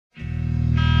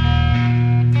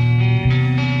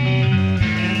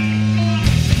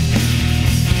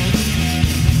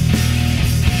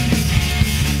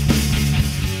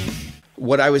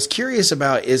what I was curious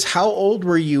about is how old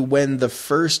were you when the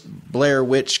first Blair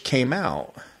Witch came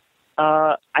out?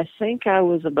 I think I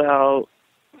was about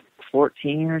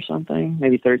 14 or something,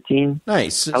 maybe 13.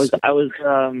 Nice. I was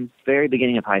very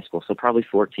beginning of high school, so probably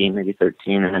 14, maybe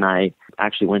 13, and then I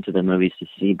actually went to the movies to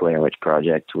see Blair Witch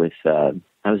Project with. I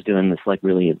was doing this like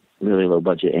really low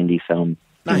budget indie film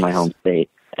in my home state,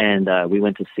 and we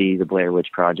went to see the Blair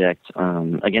Witch Project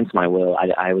against my will.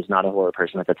 I was not a horror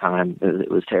person at the time. It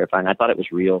was terrifying. I thought it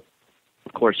was real,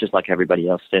 of course, just like everybody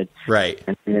else did. Right.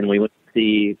 And then we went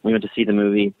to see the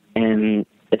movie, and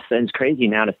it's crazy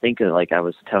now to think of, like I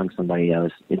was telling somebody,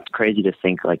 it's crazy to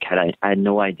think like I had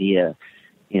no idea,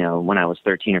 when I was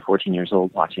 13 or 14 years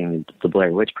old watching the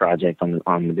Blair Witch Project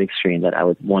on the big screen, that I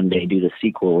would one day do the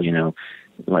sequel,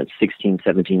 like 16,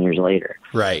 17 years later.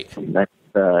 Right. That's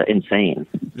insane.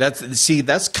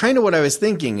 That's kind of what I was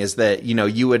thinking, is that,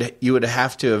 you would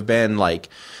have to have been like,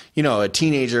 a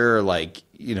teenager, or like,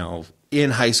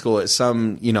 in high school at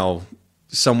some,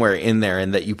 somewhere in there,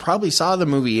 and that you probably saw the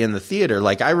movie in the theater.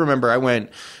 Like I remember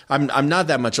I'm not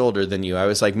that much older than you. I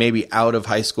was like maybe out of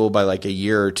high school by like a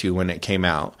year or two when it came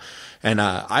out. And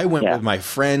I went with my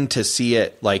friend to see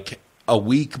it like a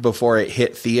week before it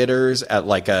hit theaters at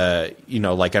like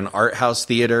like an art house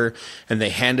theater. And they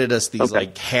handed us these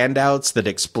like handouts that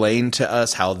explained to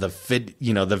us how the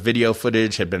video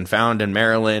footage had been found in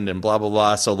Maryland and blah, blah,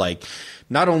 blah. So like,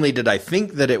 not only did I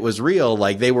think that it was real,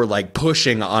 like they were like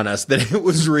pushing on us that it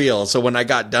was real. So when I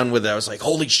got done with it, I was like,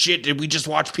 holy shit, did we just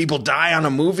watch people die on a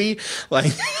movie?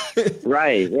 Like,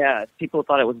 right. Yeah. People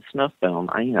thought it was a snuff film.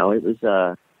 It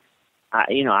was,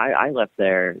 I left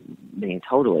there being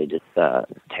totally just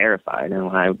terrified. And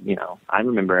when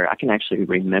I can actually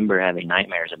remember having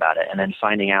nightmares about it, and then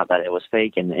finding out that it was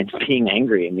fake and being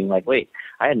angry and being like, wait,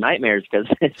 I had nightmares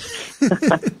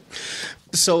because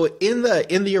So in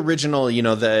the original,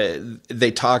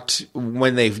 they talked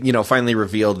when they, finally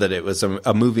revealed that it was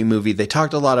a movie, they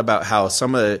talked a lot about how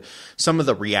some of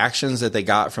the reactions that they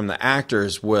got from the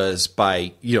actors was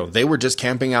by, they were just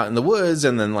camping out in the woods,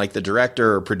 and then like the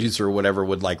director or producer or whatever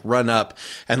would like run up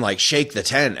and like shake the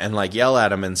tent and like yell at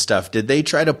them and stuff. Did they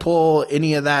try to pull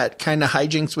any of that kind of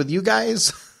hijinks with you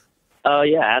guys?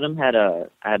 Yeah, Adam had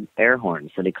air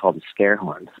horns that he called the scare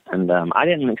horns. And I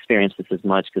didn't experience this as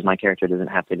much because my character doesn't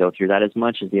have to go through that as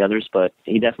much as the others, but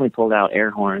he definitely pulled out air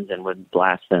horns and would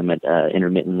blast them at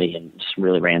intermittently and just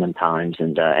really random times,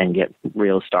 and get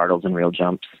real startles and real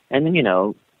jumps. And then,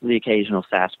 the occasional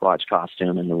Sasquatch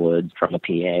costume in the woods from a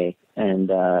PA.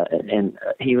 And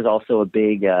he was also a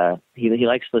big, he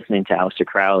likes listening to Aleister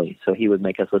Crowley, so he would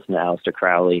make us listen to Aleister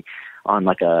Crowley on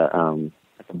like a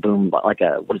boom, like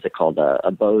what is it called? A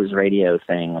Bose radio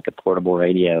thing, like a portable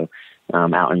radio,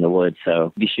 out in the woods.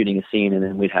 So we'd be shooting a scene, and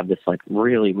then we'd have this like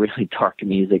really, really dark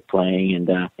music playing.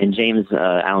 And James,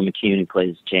 Alan McCune, who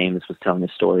plays James, was telling a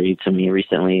story to me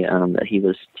recently, that he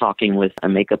was talking with a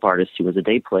makeup artist who was a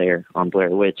day player on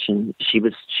Blair Witch, and she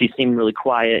seemed really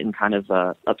quiet and kind of,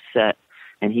 upset.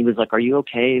 And he was like, "Are you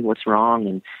okay? What's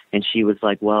wrong?" And she was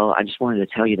like, "Well, I just wanted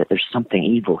to tell you that there's something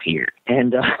evil here."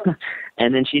 And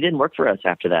and then she didn't work for us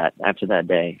after that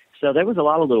day. So there was a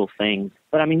lot of little things.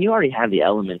 But I mean, you already have the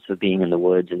elements of being in the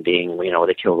woods and being,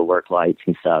 they kill the work lights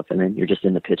and stuff, and then you're just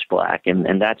in the pitch black,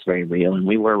 and that's very real. And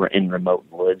we were in remote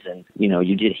woods, and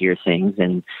you did hear things,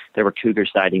 and there were cougar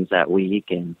sightings that week,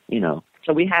 and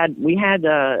So we had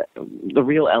the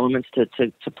real elements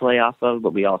to play off of,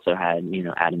 but we also had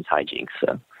Adam's hijinks.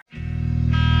 So